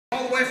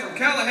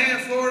Callahan,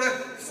 Florida,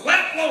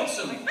 Flatt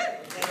Lonesome.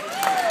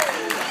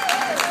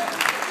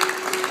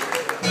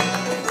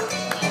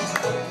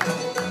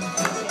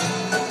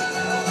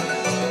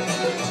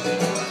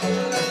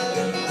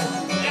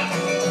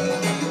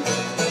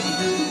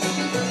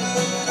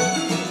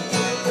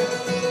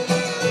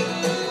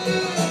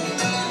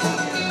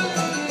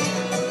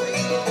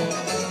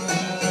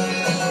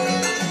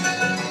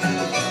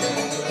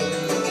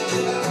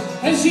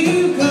 As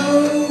you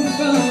go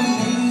from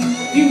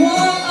me, you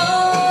want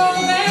all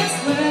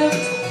that's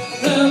left,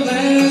 the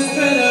last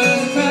thread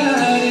of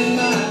pride in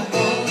my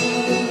heart.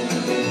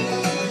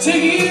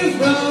 Till you've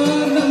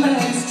run the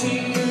last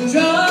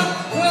teardrop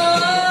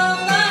from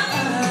my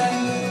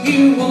eye,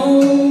 you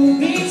won't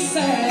be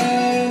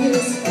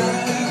satisfied.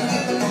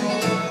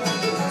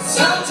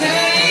 So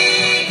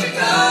take the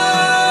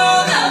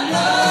cold of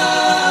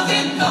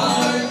loving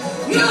heart,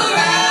 your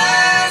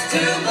eyes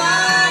too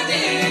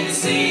blinded to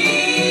see.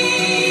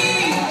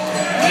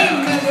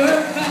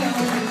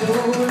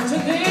 To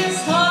this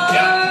heart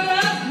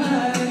of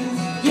mine,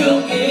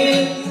 you'll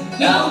get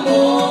no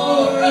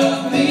more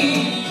of me.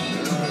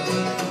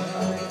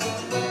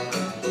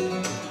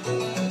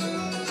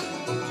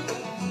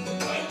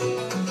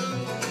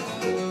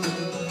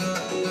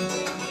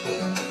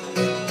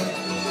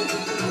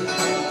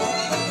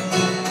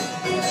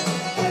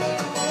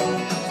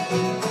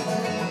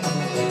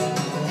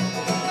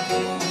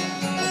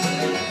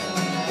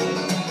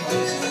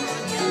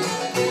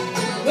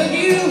 When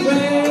you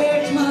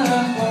wreck my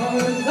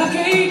heart like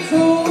a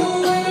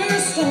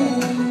cornerstone,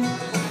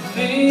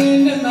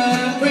 bending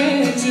my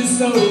branches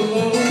so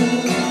low.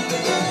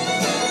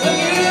 When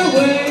your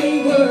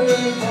wayward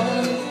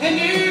heart and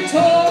your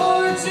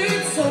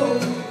tortured soul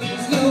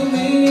leaves no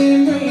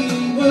memory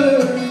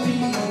worthy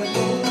of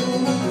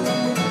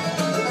gold.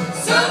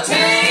 So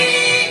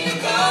take the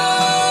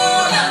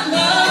cold of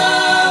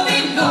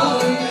loving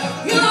heart,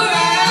 your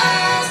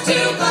eyes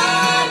too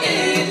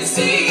blinded to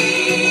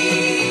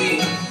see.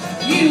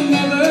 You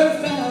never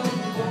found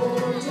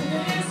more to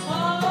this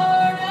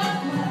heart of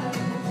mine.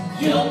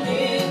 You'll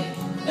get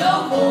no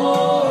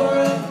more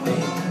of me.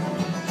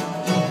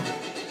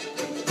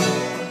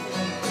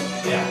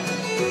 Yeah.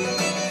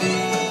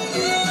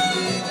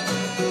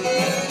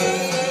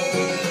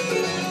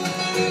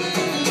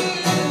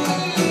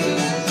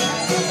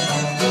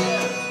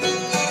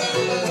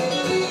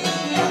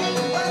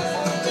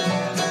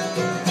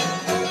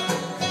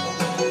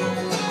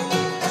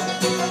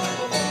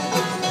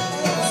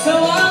 So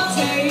I'll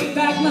take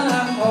back my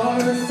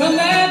heart from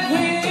that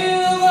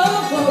wheel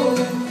of woe.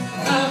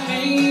 I'll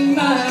hang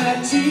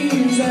my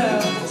tears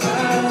out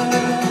dry.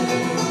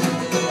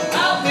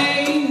 I'll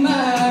hang my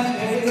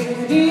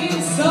head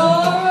in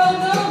sorrow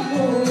no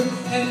more,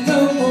 and no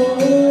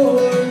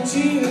more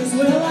tears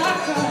will I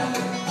cry.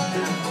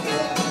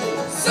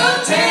 So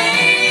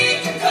take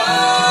the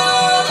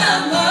cold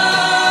of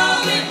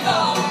loving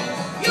heart,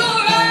 your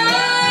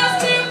eyes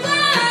too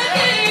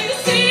blinded to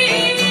see.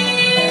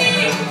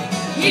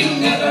 You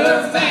never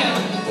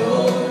found the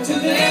door to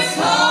this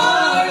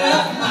heart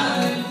of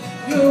mine.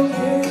 You'll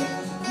get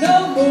no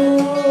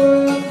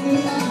more of me.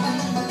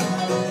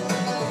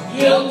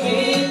 You'll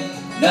get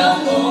no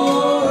more.